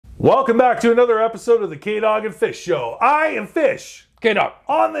Welcome back to another episode of the K-Dog and Fish Show. I am Fish. K-Dog.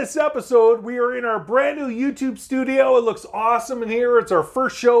 On this episode, we are in our brand new YouTube studio. It looks awesome in here. It's our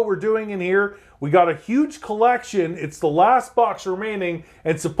first show we're doing in here. We got a huge collection. It's the last box remaining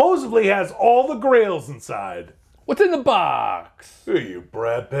and supposedly has all the Grails inside. What's in the box? Who are you,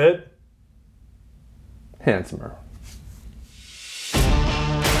 Brad Pitt? Handsomer.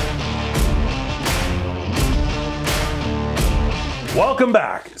 Welcome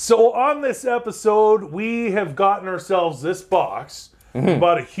back. So on this episode, we have gotten ourselves this box. We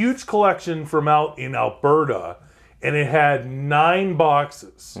bought a huge collection from out in Alberta, and it had 9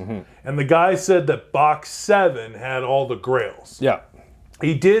 boxes. And the guy said that box 7 had all the Grails. Yeah.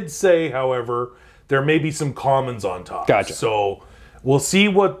 He did say, however, there may be some commons on top. Gotcha. So we'll see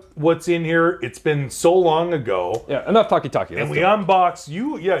what's in here. It's been so long ago. Yeah, enough talky-talky. And we unbox.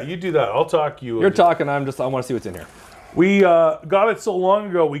 You do that. I'll talk you. You're talking, I want to see what's in here. We got it so long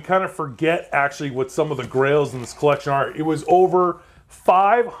ago, we kind of forget actually what some of the Grails in this collection are. It was over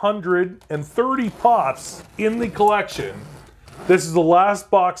 530 pops in the collection. This is the last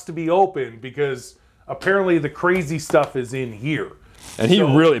box to be opened because apparently the crazy stuff is in here. And he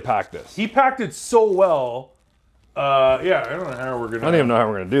really packed this. He packed it so well. Yeah, I don't know how we're going to... I don't even know how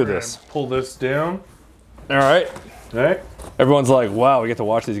we're going to do this. Pull this down. All right. Okay. Everyone's like, wow, we get to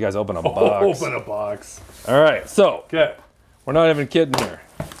watch these guys open a box. Open a box. All right, so Okay. we're not even kidding here.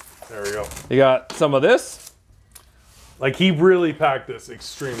 There we go. You got some of this. Like, he really packed this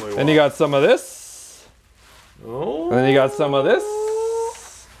extremely well. And you got some of this. Oh. And then you got some of this.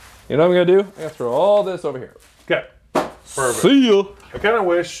 You know what I'm going to do? I'm going to throw all this over here. Okay. Perfect. See ya. I kind of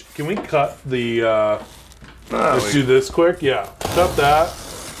wish, can we cut the, let's do this quick. Yeah, cut that.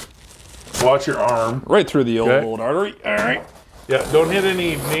 Watch your arm. Right through the old artery. All right. Yeah, don't hit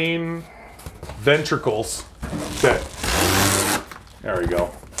any main ventricles. Okay. There we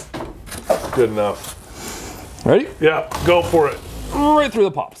go. Good enough. Ready? Yeah, go for it. Right through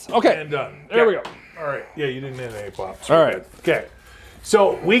the pops. Okay. And done. There we go. All right. Yeah, you didn't hit any pops. All We're right. good. Okay.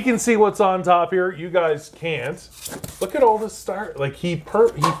 So we can see what's on top here. You guys can't. Look at all this stuff. Like he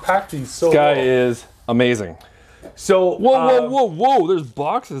packed these so This guy well. is amazing. So Whoa. There's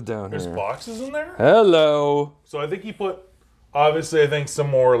boxes down There's here. boxes in there. Hello. So I think he put, obviously, I think some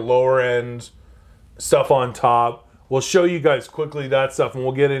more lower end stuff on top. We'll show you guys quickly that stuff, and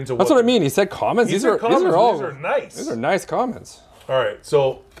we'll get into That's what I mean. He said comments. These are all. These are nice. These are nice comments. All right,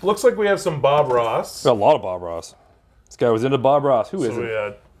 so looks like we have some Bob Ross. Got a lot of Bob Ross. This guy was into Bob Ross. Who So isn't? we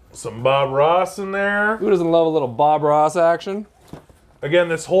had some Bob Ross in there. Who doesn't love a little Bob Ross action? Again,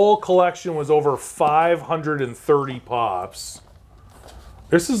 this whole collection was over 530 pops.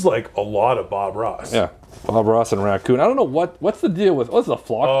 This is like a lot of Bob Ross. Yeah, Bob Ross and Raccoon. I don't know what's the deal with what's the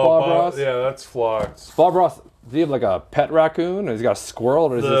flocked Bob Ross? Yeah, that's flocked. Bob Ross. Does he have like a pet raccoon? Or has he got a squirrel?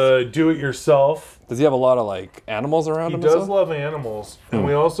 Or is The do-it-yourself. does he have a lot of like animals around him? He does love animals. And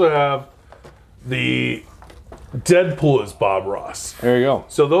we also have the Deadpool as Bob Ross. There you go.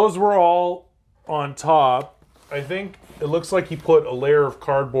 So those were all on top. I think it looks like he put a layer of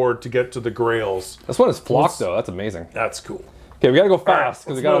cardboard to get to the Grails. This one is flocked though. That's amazing. That's cool. Okay, we gotta go fast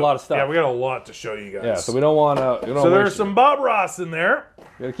because we got a lot of stuff. Yeah, we got a lot to show you guys. Yeah, so we don't want to. So there's some Bob Ross in there.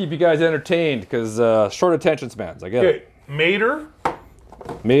 We gotta keep you guys entertained because short attention spans. I get Okay, it. Mater.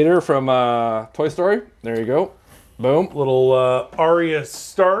 Mater from Toy Story. There you go. Boom. Little Arya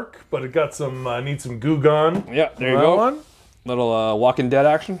Stark, but it got some, needs some goo gone. Yeah, there you That go. one. Little Walking Dead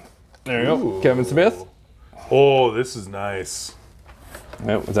action. There you go. Ooh. Kevin Smith. Oh, this is nice.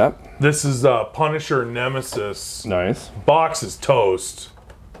 Yeah, what's that? This is Punisher Nemesis. Nice. Box is toast,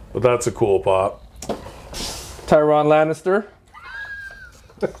 but that's a cool pop. Tyrion Lannister.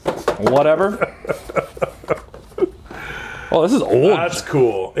 Whatever. Oh, this is old. That's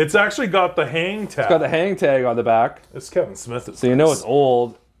cool. It's actually got the hang tag. It's got the hang tag on the back, It's Kevin Smith. so you know it's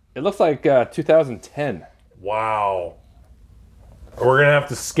old. It looks like 2010. Wow. We're gonna have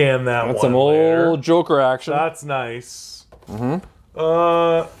to scan that That's one some later. old Joker action. That's nice. Age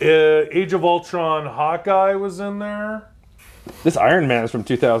of Ultron Hawkeye was in there. This Iron Man is from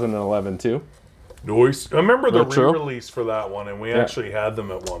 2011 too. Nice. I remember the Retro. re-release for that one, and we actually had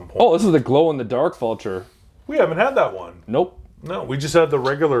them at one point. Oh, this is the glow in the dark Vulture. We haven't had that one. Nope. No, we just had the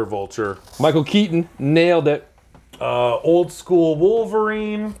regular Vulture. Michael Keaton nailed it. Old school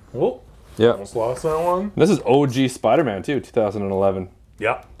Wolverine. Whoop. Yeah. Almost lost that one. This is OG Spider-Man too, 2011.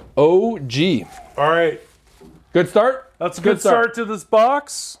 Yeah. OG. All right. Good start. That's a good start to this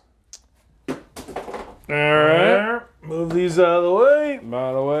box. All right. There. Move these out of the way.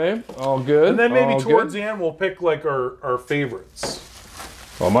 By the way, all good. And then maybe all towards good. the end, we'll pick like our favorites.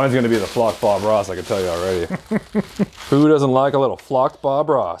 Well, mine's going to be the Flocked Bob Ross, I can tell you already. Who doesn't like a little Flocked Bob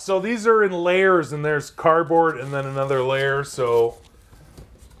Ross? So these are in layers, and there's cardboard and then another layer. So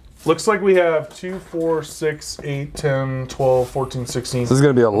looks like we have 2, 4, 6, 8, 10, 12, 14, 16. This is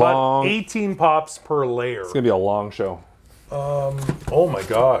going to be a long... About 18 pops per layer. It's going to be a long show. Oh my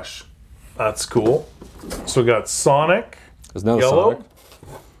gosh. That's cool. So we got Sonic. There's another yellow. Sonic.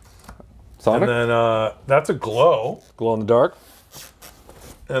 Sonic? And then that's a glow. Glow in the dark.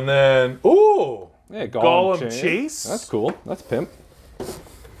 And then, ooh! Yeah, Gollum Chase. That's cool. That's pimp.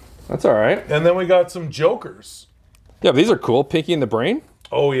 That's all right. And then we got some Jokers. Yeah, but these are cool. Pinky and the Brain.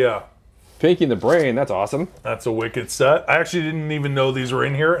 Oh yeah. Pinky and the Brain, that's awesome. That's a wicked set. I actually didn't even know these were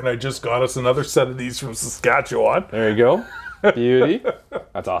in here, and I just got us another set of these from Saskatchewan. There you go. Beauty.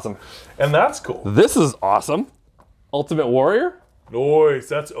 That's awesome. And that's cool. This is awesome. Ultimate Warrior. Nice.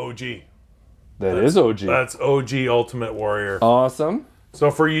 That's OG. That's OG. That's OG Ultimate Warrior. Awesome. So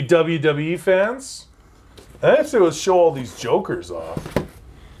for you WWE fans, I actually would show all these Jokers off. Yeah,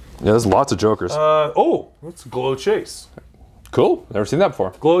 there's lots of Jokers. Oh, that's Glow Chase. Cool. Never seen that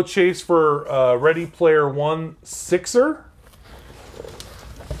before. Glow Chase for Ready Player One Sixer.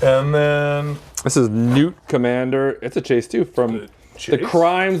 And then... This is Newt Commander. It's a chase too from The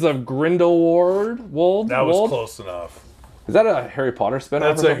Crimes of Grindelwald. That was close enough. Is that a Harry Potter spinoff?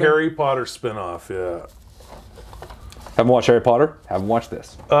 That's a Harry Potter spinoff, yeah. Haven't watched Harry Potter? Haven't watched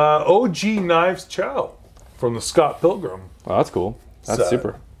this. OG Knives Chow from the Scott Pilgrim. Oh, that's cool. That's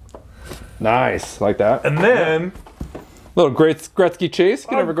super. Nice. Like that. And then... Little Gretzky Chase.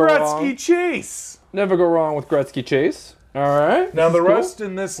 Can never go wrong. Gretzky Chase. Never go wrong with Gretzky Chase. All right. Now the rest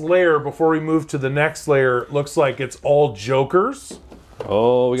in this layer, before we move to the next layer, looks like it's all Jokers.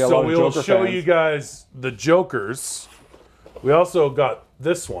 Oh, we got a lot of Joker fans. So we'll show you guys the Jokers. We also got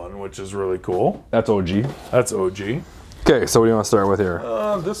this one, which is really cool. That's OG. That's OG. Okay, so what do you want to start with here?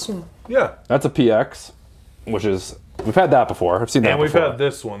 This one, yeah. That's a PX, which is, we've had that before. I've seen that before. And we've had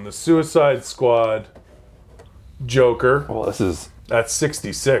this one, the Suicide Squad Joker. Oh, this is... That's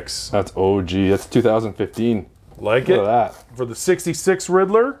 66. That's OG. That's 2015. Like Look it? at that. For the 66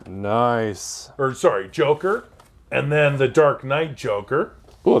 Riddler. Nice. Or, sorry, Joker. And then the Dark Knight Joker.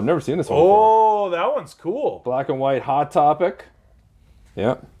 Oh, I've never seen this one before. Oh, that one's cool. Black and white Hot Topic.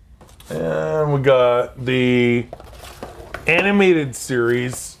 Yep. And we got the animated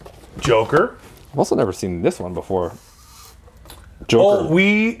series Joker. I've also never seen this one before. Joker. Oh,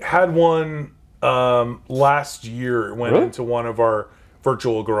 we had one last year. It went into one of our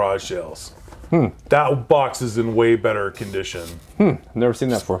virtual garage sales. That box is in way better condition. Never seen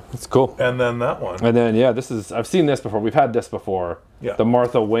that before. That's cool. And then that one. And then, yeah, this is, I've seen this before. We've had this before. Yeah. The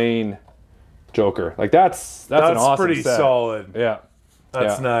Martha Wayne Joker. Like, that's an awesome pretty set. solid. Yeah.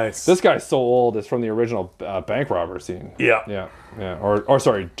 That's nice. This guy's so old. It's from the original bank robber scene. Yeah. Yeah. Yeah. Or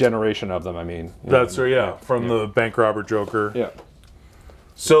sorry, generation of them, I mean. That's right, yeah. From the bank robber Joker. Yeah.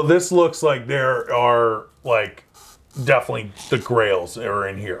 So this looks like there are, like, definitely the Grails are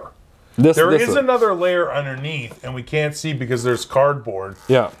in here. There is another layer underneath, and we can't see because there's cardboard.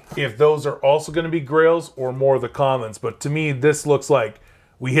 Yeah. If those are also going to be Grails or more of the commons. But to me, this looks like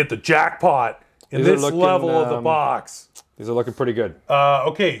we hit the jackpot in this level of the box. These are looking pretty good.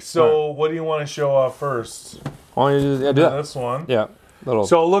 Okay, so what do you want to show off first? Do that. This one. Yeah.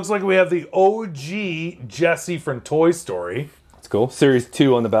 So it looks like we have the OG Jesse from Toy Story. That's cool. Series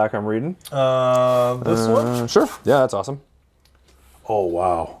 2 on the back I'm reading. This one? Sure. Yeah, that's awesome. Oh,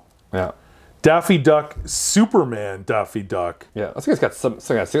 wow. Yeah. Daffy Duck, Superman Daffy Duck. Yeah, I think it's got some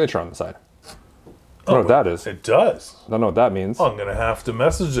kind of signature on the side. I don't know what that is. It does. I don't know what that means. I'm going to have to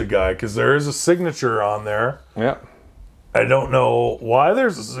message the guy because there is a signature on there. Yeah. I don't know why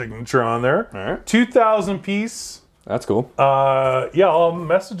there's a signature on there. All right. 2,000 piece. That's cool. Yeah, I'll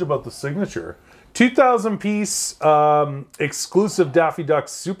message about the signature. 2,000 piece exclusive Daffy Duck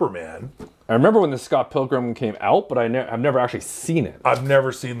Superman. I remember when the Scott Pilgrim came out, but I've never actually seen it. I've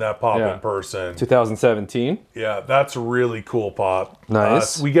never seen that pop in person. 2017. Yeah, that's a really cool pop.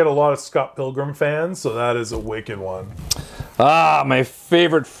 Nice. We get a lot of Scott Pilgrim fans, so that is a wicked one. Ah, my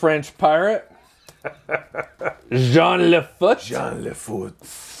favorite French pirate. Jean Lefoot. Jean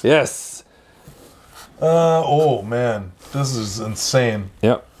Lefoot. Yes. Oh man, this is insane.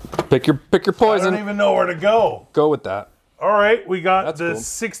 Yep. Pick your poison. I don't even know where to go. Go with that. All right, we got That's the cool.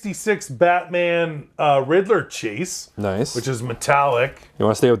 66 Batman Riddler chase. Nice. Which is metallic. You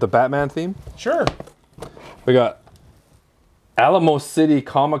want to stay with the Batman theme? Sure. We got Alamo City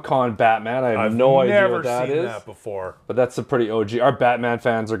Comic-Con Batman. I have no idea what that is. I've never seen that before. But that's a pretty OG. Our Batman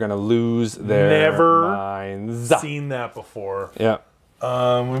fans are going to lose their minds. Seen that before. Yeah.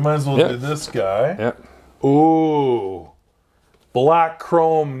 We might as well do this guy. Yeah. Ooh. Black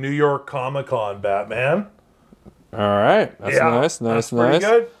Chrome New York Comic-Con Batman. All right. That's nice. That's pretty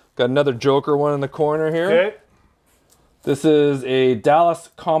good. Got another Joker one in the corner here. Okay. This is a Dallas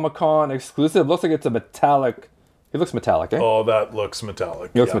Comic-Con exclusive. Looks like it's a metallic. It looks metallic, eh? Oh, that looks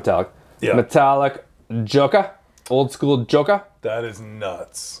metallic. It looks metallic. Yeah. Metallic Joker. Old school Joker. That is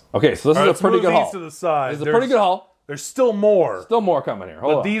nuts. Okay, so this is a pretty good haul. To the side. This is a pretty good haul. There's still more. Still more coming here.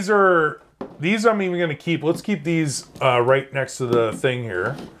 Hold on. These I'm even going to keep. Let's keep these right next to the thing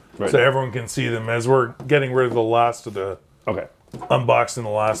here. Right. So everyone can see them as we're getting rid of the last of the... Okay. Unboxing the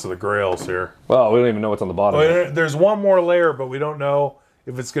last of the Grails here. Well, we don't even know what's on the bottom. There's one more layer, but we don't know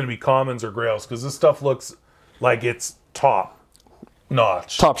if it's going to be commons or Grails because this stuff looks like it's top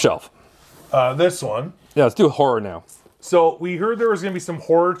notch. Top shelf. This one. Yeah, let's do horror now. So we heard there was going to be some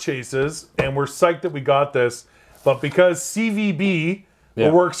horror chases, and we're psyched that we got this. But because CVB,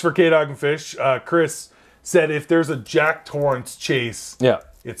 who works for K-Dog and Fish, Chris said if there's a Jack Torrance chase,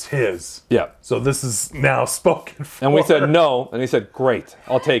 it's his. Yeah. So this is now spoken for. And we said no, and he said, great,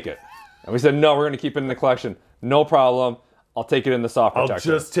 I'll take it. And we said, no, we're going to keep it in the collection. No problem. I'll take it in the soft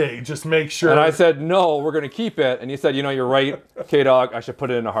protector. Just make sure. And I said, no, we're going to keep it. And he said, you know, you're right, K-Dog, I should put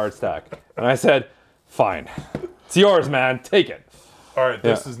it in a hard stack. And I said, fine. It's yours, man. Take it. All right,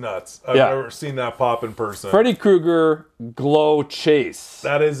 this is nuts. I've never seen that pop in person. Freddy Krueger Glow Chase.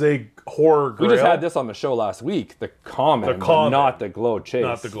 That is a horror Grail. We just had this on the show last week. The common, not the Glow Chase.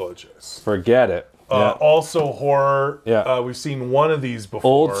 Not the Glow Chase. Forget it. Also horror. Yeah. We've seen one of these before.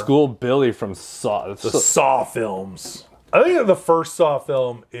 Old school Billy from Saw. The Saw films. I think the first Saw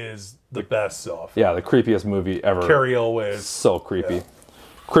film is the best Saw film. Yeah, the creepiest movie ever. Carrie Elwes. So creepy. Yeah.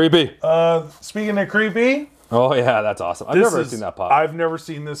 Creepy. Speaking of creepy. Oh, yeah, that's awesome. I've never seen that pop. I've never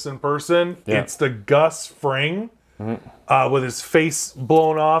seen this in person. Yeah. It's the Gus Fring with his face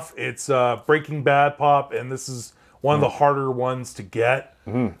blown off. It's Breaking Bad pop, and this is one of the harder ones to get.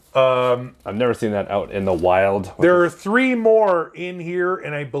 I've never seen that out in the wild. There are 3 more in here,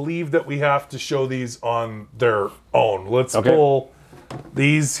 and I believe that we have to show these on their own. Let's pull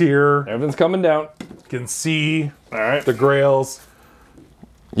these here. Everything's coming down. You can see the Grails.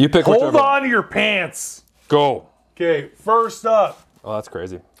 You pick Hold on to your pants. Go. Okay, first up. Oh, that's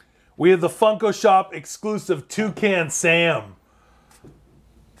crazy. We have the Funko Shop exclusive Toucan Sam.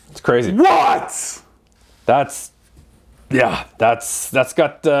 It's crazy. What? That's got that's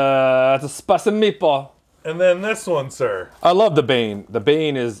a spicy meatball. And then this one, sir. I love the Bane. The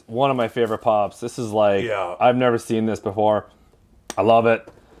Bane is one of my favorite pops. This is like I've never seen this before. I love it.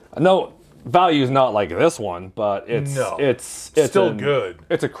 No value is not like this one, but it's still good.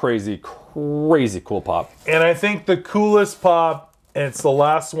 It's a crazy cool pop. And I think the coolest pop, and it's the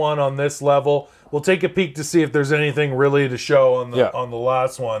last one on this level. We'll take a peek to see if there's anything really to show on the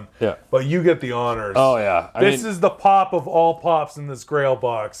last one. Yeah. But you get the honors. Oh yeah. This is the pop of all pops in this Grail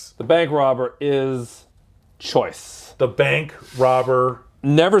box. The Bank Robber is choice. The Bank Robber.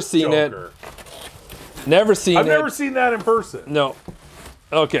 Never seen Joker. it. Never seen I've never seen that in person. No.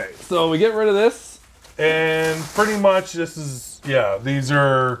 Okay, so we get rid of this. And pretty much this is these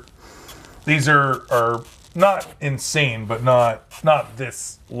are not insane, but not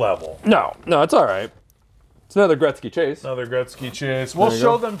this level. No, it's all right. It's another Gretzky chase. Another Gretzky chase. We'll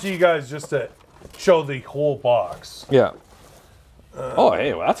show them to you guys just to show the whole box. Yeah. Oh,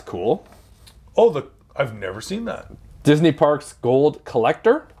 hey, well, that's cool. Oh, I've never seen that. Disney Parks Gold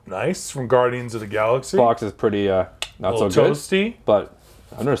Collector. Nice, from Guardians of the Galaxy. Box is pretty not so good. Toasty. But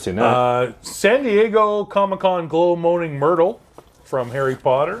I've never seen that. San Diego Comic-Con Glow Moaning Myrtle from Harry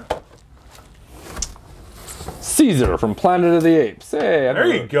Potter. Caesar from Planet of the Apes. Hey, there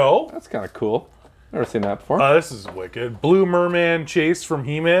you go. That's kind of cool. Never seen that before. This is wicked. Blue Merman Chase from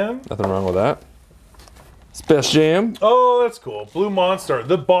He-Man. Nothing wrong with that. Space Jam. Oh, that's cool. Blue Monster.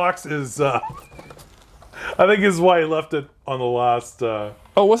 The box is, I think this is why he left it on the last...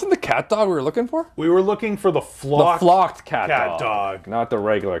 Oh, wasn't the cat dog we were looking for? We were looking for the flocked cat dog. Not the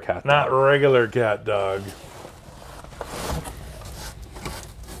regular cat dog. Not regular cat dog.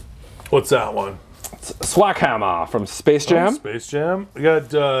 What's that one? Swackhammer from Space Jam. Oh, Space Jam. We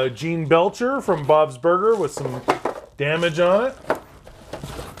got Gene Belcher from Bob's Burger with some damage on it.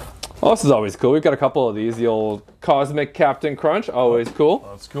 Oh, this is always cool. We've got a couple of these. The old Cosmic Captain Crunch. Always cool.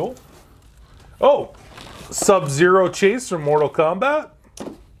 That's cool. Oh, Sub-Zero Chase from Mortal Kombat.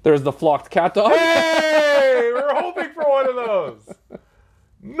 There's the flocked cat dog. Hey, we're hoping for one of those.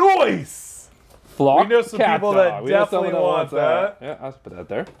 Nice. Flocked we know some cat people dog. that definitely want that. Yeah, I'll put that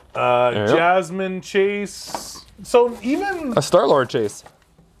there. Jasmine Chase. So even a Star-Lord chase.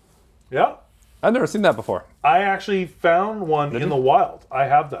 Yeah. I've never seen that before. I actually found one in the wild. I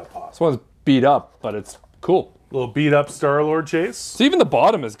have that pop. This one's beat up, but it's cool. Little beat up Star-Lord chase. So even the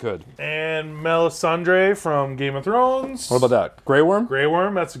bottom is good. And Melisandre from Game of Thrones. What about that? Grey Worm? Grey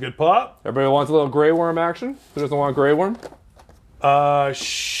Worm, that's a good pop. Everybody wants a little Grey Worm action? Who doesn't want Grey Worm?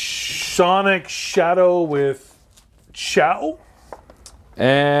 Sonic Shadow with Chow.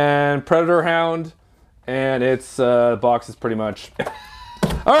 And Predator Hound. And its box is pretty much...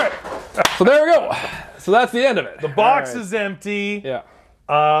 All right. So there we go. So that's the end of it. The box is empty. Yeah.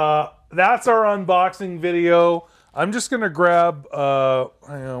 That's our unboxing video. I'm just gonna grab. Hang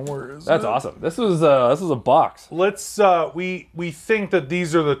on, where is That's it? awesome. This was a box. Let's. We think that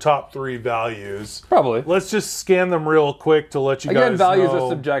these are the top 3 values. Probably. Let's just scan them real quick to let you guys know. Again, values are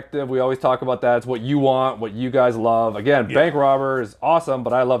subjective. We always talk about that. It's what you want, what you guys love. Again, Bank Robber is awesome,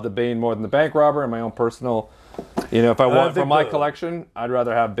 but I love the Bane more than the Bank Robber in my own personal. You know, if I want for my collection, I'd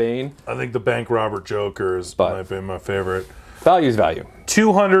rather have Bane. I think the Bank Robber Joker is might be my favorite. Value's value.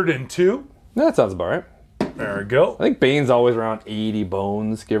 202. That sounds about right. There we go. I think Bane's always around 80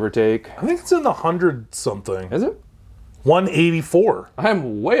 bones, give or take. I think it's in the 100 something. Is it? 184.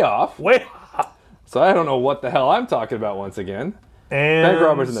 I'm way off. Way off. So I don't know what the hell I'm talking about once again. And Bank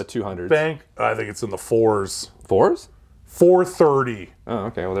Robber's in the 200s. I think it's in the 4s. 4s? 430. Oh,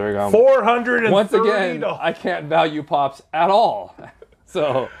 okay. Well, there you go. 430. Once again, I can't value pops at all.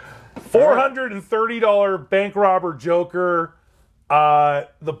 So, $430 Bank Robber Joker.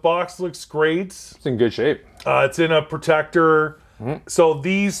 The box looks great. It's in good shape. It's in a protector. So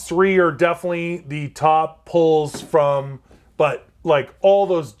these 3 are definitely the top pulls from, but like all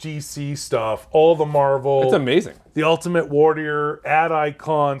those GC stuff, all the Marvel. It's amazing. The Ultimate Warrior, ad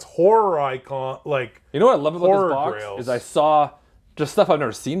icons, horror icon, like. You know what I love about this box Grails. is I saw just stuff I've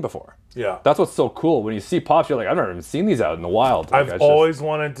never seen before. Yeah. That's what's so cool. When you see pops, you're like, I've never even seen these out in the wild. Like, I've always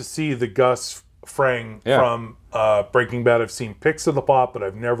wanted to see the Gus Fring from Breaking Bad. I've seen pics of the pop, but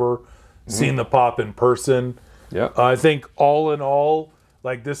I've never seen the pop in person. Yeah. I think all in all,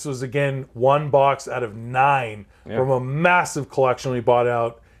 like this was again 1 box out of 9 from a massive collection we bought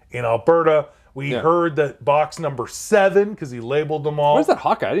out in Alberta. We heard that box number 7 because he labeled them all. Where's that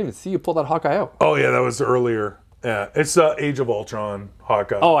Hawkeye? I didn't even see you pull that Hawkeye out. Oh yeah, that was earlier. Yeah, it's Age of Ultron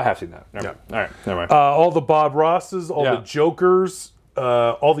Hawkeye. Oh, I have seen that. Never mind. All right, never mind. All the Bob Rosses, all the Jokers,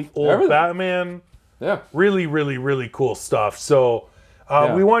 all the old Batman. Yeah. Really, really, really cool stuff. So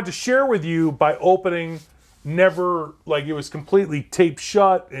we wanted to share with you by opening like it was completely taped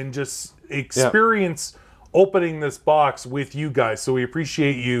shut and just experience opening this box with you guys. So we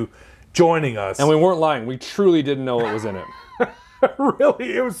appreciate you joining us. And we weren't lying. We truly didn't know what was in it.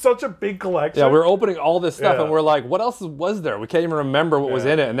 Really? It was such a big collection. Yeah, we were opening all this stuff and we're like, what else was there? We can't even remember what was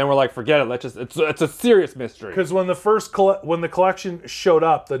in it. And then we're like, forget it. It's a serious mystery. Because when the collection showed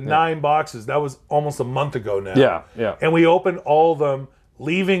up, the 9 boxes, that was almost a month ago now. Yeah, yeah. And we opened all of them,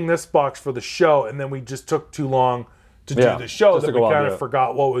 leaving this box for the show, and then we just took too long to do the show that we kind of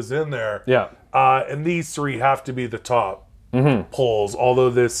forgot what was in there. Yeah. And these 3 have to be the top pulls, although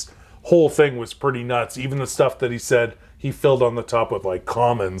this whole thing was pretty nuts. Even the stuff that he said he filled on the top with like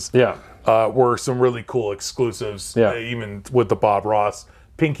commons were some really cool exclusives, even with the Bob Ross,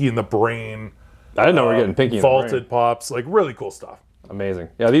 Pinky and the Brain. I didn't know we were getting Pinky and the Brain. Vaulted Pops, like really cool stuff. Amazing.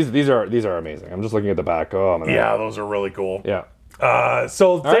 Yeah, these are amazing. I'm just looking at the back. Oh, man. Yeah, those are really cool. Yeah.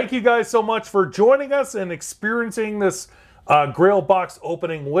 So thank you guys so much for joining us and experiencing this Grail box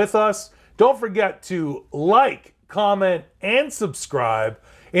opening with us. Don't forget to like, comment, and subscribe.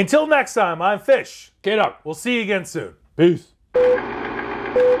 Until next time, I'm Fish. K-Dog. We'll see you again soon. Peace.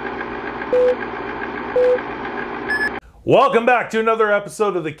 Welcome back to another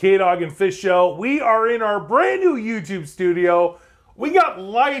episode of the K-Dog and Fish Show. We are in our brand new YouTube studio. We got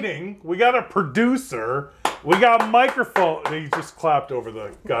lighting. We got a producer. We got a microphone. He just clapped over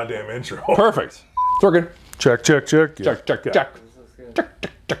the goddamn intro. Perfect. It's working. Check, check, check. Yeah. Check.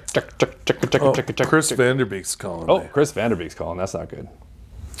 Chris Vanderbeek's calling me. Oh, Chris Vanderbeek's calling. That's not good.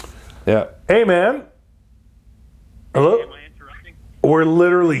 Yeah. Hey, man. Hello? Am I interrupting? We're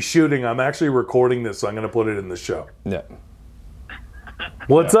literally shooting. I'm actually recording this, so I'm going to put it in the show. Yeah.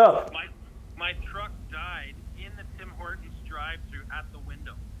 What's up? My truck died in the Tim Hortons drive-thru at the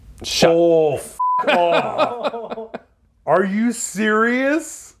window. Oh. Are you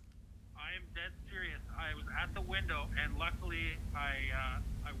serious? I am dead serious. I was at the window, and luckily I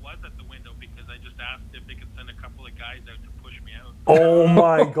was at the window because I just asked if they could send a couple of guys out to push me out. Oh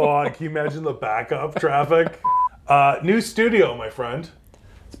my God. Can you imagine the backup traffic? New studio, my friend.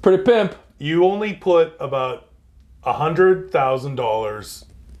 It's pretty pimp. You only put about $100,000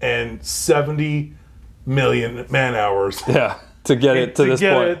 and 70 million man hours. Yeah. To get it to this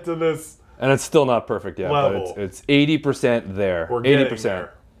point. It to this And it's still not perfect yet, level. but it's 80% there. We're 80%.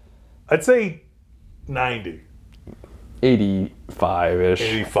 there. I'd say 90. 85-ish.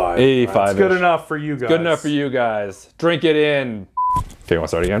 85. 85. That's good enough for you guys. Good enough for you guys. Drink it in. Okay, you want to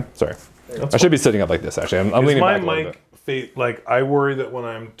start again? Sorry. I should be sitting up like this, actually. I'm leaning back a little bit. Like, I worry that when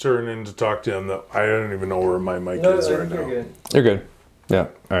I'm turning to talk to him, that I don't even know where my mic is right now. Good. You're good. Yeah.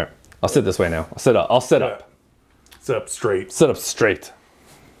 All right. I'll sit this way now. I'll sit up. I'll sit up. Sit up straight. Sit up straight.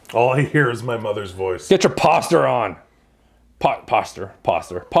 All I hear is my mother's voice. Get your posture on. Posture.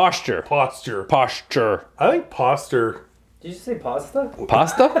 Posture. I think posture. Did you say pasta?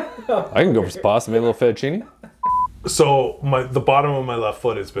 Pasta? I can go for pasta. Maybe a little fettuccine. So the bottom of my left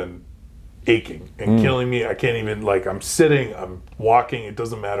foot has been aching and killing me. I can't even, like, I'm sitting, I'm walking, it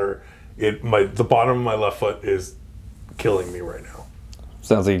doesn't matter. The bottom of my left foot is killing me right now.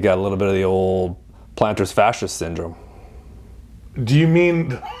 Sounds like you got a little bit of the old plantar fasciitis syndrome. Do you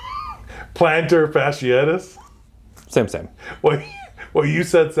mean plantar fasciitis? Same. What you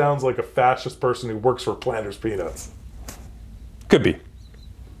said sounds like a fascist person who works for Planters Peanuts. Could be.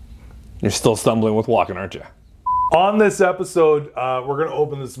 You're still stumbling with walking, aren't you? On this episode, we're going to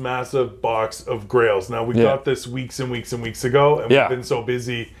open this massive box of Grails. Now, we got this weeks and weeks and weeks ago, and we've been so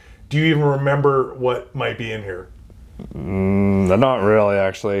busy. Do you even remember what might be in here? Not really,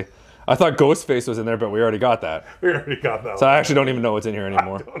 actually. I thought Ghostface was in there, but we already got that. We already got that. So I actually don't even know what's in here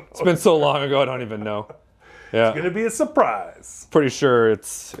anymore. It's been so long ago, I don't even know. Yeah. It's going to be a surprise. Pretty sure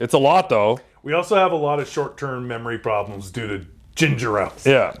it's a lot, though. We also have a lot of short-term memory problems due to ginger ales.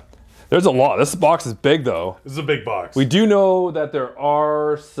 Yeah. There's a lot. This box is big, though. This is a big box. We do know that there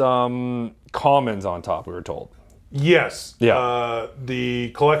are some commons on top, we were told. Yes. Yeah.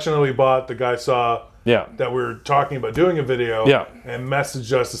 The collection that we bought, the guy saw that we were talking about doing a video and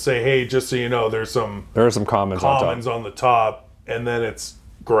messaged us to say, hey, just so you know, there are some commons on the top, and then it's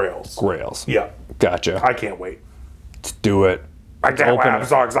Grails. Grails. Yeah. Gotcha. I can't wait. Let's do it. I can't wait. I'm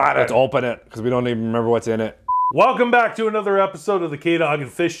so excited. Let's open it, because we don't even remember what's in it. Welcome back to another episode of the K-Dog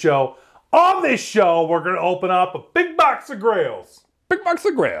and Fish Show. On this show, we're going to open up a big box of Grails. Big box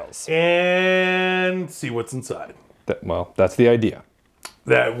of Grails. And see what's inside. Well, that's the idea.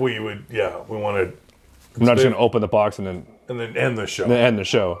 That we would, we wanted. I'm not just going to open the box and then end the show. End the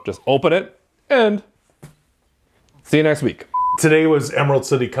show. Just open it and see you next week. Today was Emerald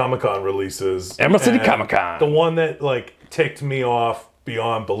City Comic-Con releases. Emerald City Comic-Con. The one that, like, ticked me off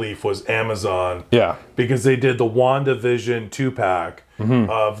beyond belief was Amazon. Yeah. Because they did the WandaVision 2-pack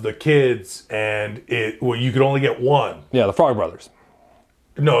of the kids, and you could only get one. Yeah, the Frog Brothers.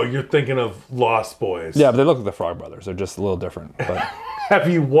 No, you're thinking of Lost Boys. Yeah, but they look like the Frog Brothers. They're just a little different. But have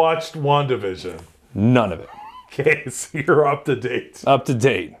you watched WandaVision? None of it. Okay, so you're up to date. Up to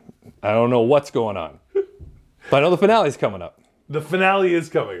date. I don't know what's going on. But I know the finale's coming up. The finale is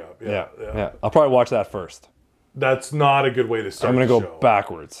coming up. Yeah. I'll probably watch that first. That's not a good way to start. I'm going to go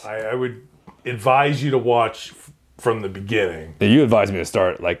backwards. I would advise you to watch from the beginning. You advised me to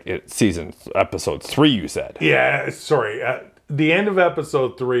start like episode 3, you said. Yeah, sorry. At the end of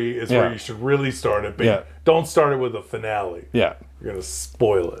episode 3 is where you should really start it, but don't start it with a finale. Yeah. You're going to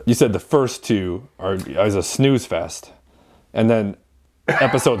spoil it. You said the first 2 are a snooze fest, and then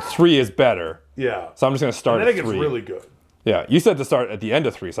episode 3 is better. Yeah. So I'm just going to start at 3. I think it's really good. Yeah, you said to start at the end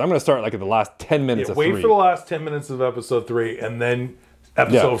of 3, so I'm going to start like at the last 10 minutes of 3. Wait for the last 10 minutes of episode 3, and then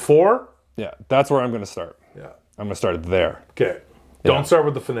episode 4? Yeah, that's where I'm going to start. Yeah. I'm going to start there. Okay. Don't start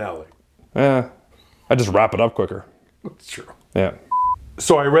with the finale. I just wrap it up quicker. That's true. Yeah.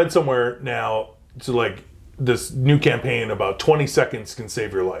 So I read somewhere now, to like this new campaign about 20 seconds can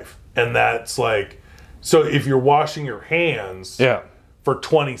save your life. And that's like, so if you're washing your hands for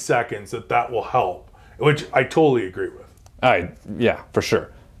 20 seconds, that will help, which I totally agree with. Yeah, for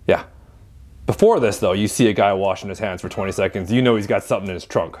sure. Yeah. Before this, though, you see a guy washing his hands for 20 seconds. You know he's got something in his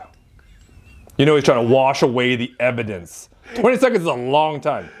trunk. You know he's trying to wash away the evidence. 20 seconds is a long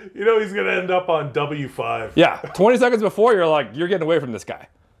time. You know he's going to end up on W5. Yeah. 20 seconds before, you're getting away from this guy.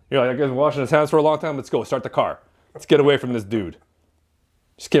 You're like, I guess washing his hands for a long time. Let's go. Start the car. Let's get away from this dude.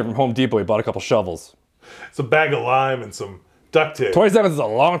 Just came from Home Depot. He bought a couple shovels. It's a bag of lime and some duct tape. 20 seconds is a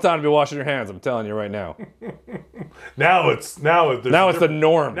long time to be washing your hands. I'm telling you right now. Now it's the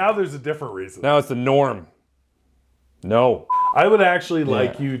norm. Now there's a different reason. Now it's the norm. No. I would actually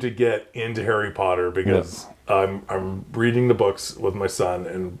like you to get into Harry Potter because I'm reading the books with my son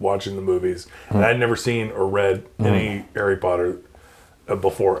and watching the movies, and I'd never seen or read any Harry Potter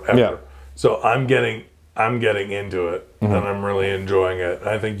before ever. Yeah. So I'm getting into it, and I'm really enjoying it.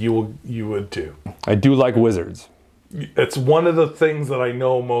 I think you would too. I do like wizards. It's one of the things that I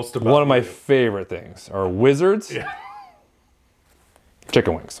know most about. One of my favorite things are wizards. Yeah.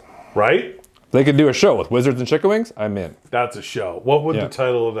 Chicken wings. Right? They could do a show with wizards and chicken wings. I'm in. That's a show. What would the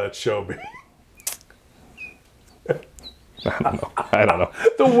title of that show be? I don't know.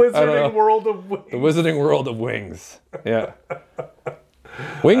 The Wizarding World of Wings. The Wizarding World of Wings. Yeah.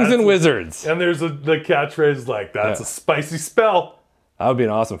 Wings and wizards. And there's the catchphrase like, that's a spicy spell. That would be an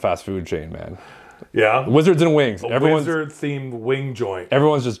awesome fast food chain, man. Yeah. Wizards and wings. Everyone's wizard-themed wing joint.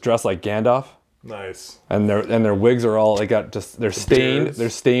 Everyone's just dressed like Gandalf. Nice. And their wigs are all they're stained. They're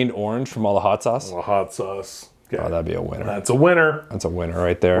stained orange from all the hot sauce. Well, hot sauce. Okay. Oh, that'd be a winner. That's a winner. That's a winner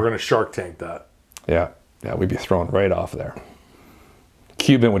right there. We're gonna Shark Tank that. Yeah. Yeah, we'd be thrown right off there.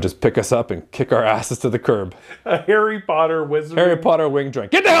 Cuban would just pick us up and kick our asses to the curb. A Harry Potter wizard. Harry Potter wing joint.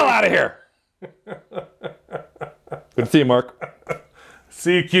 Get the hell out of here! Good to see you, Mark.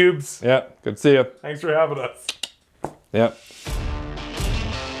 See you, Cubes. Yeah, good to see you. Thanks for having us. Yeah.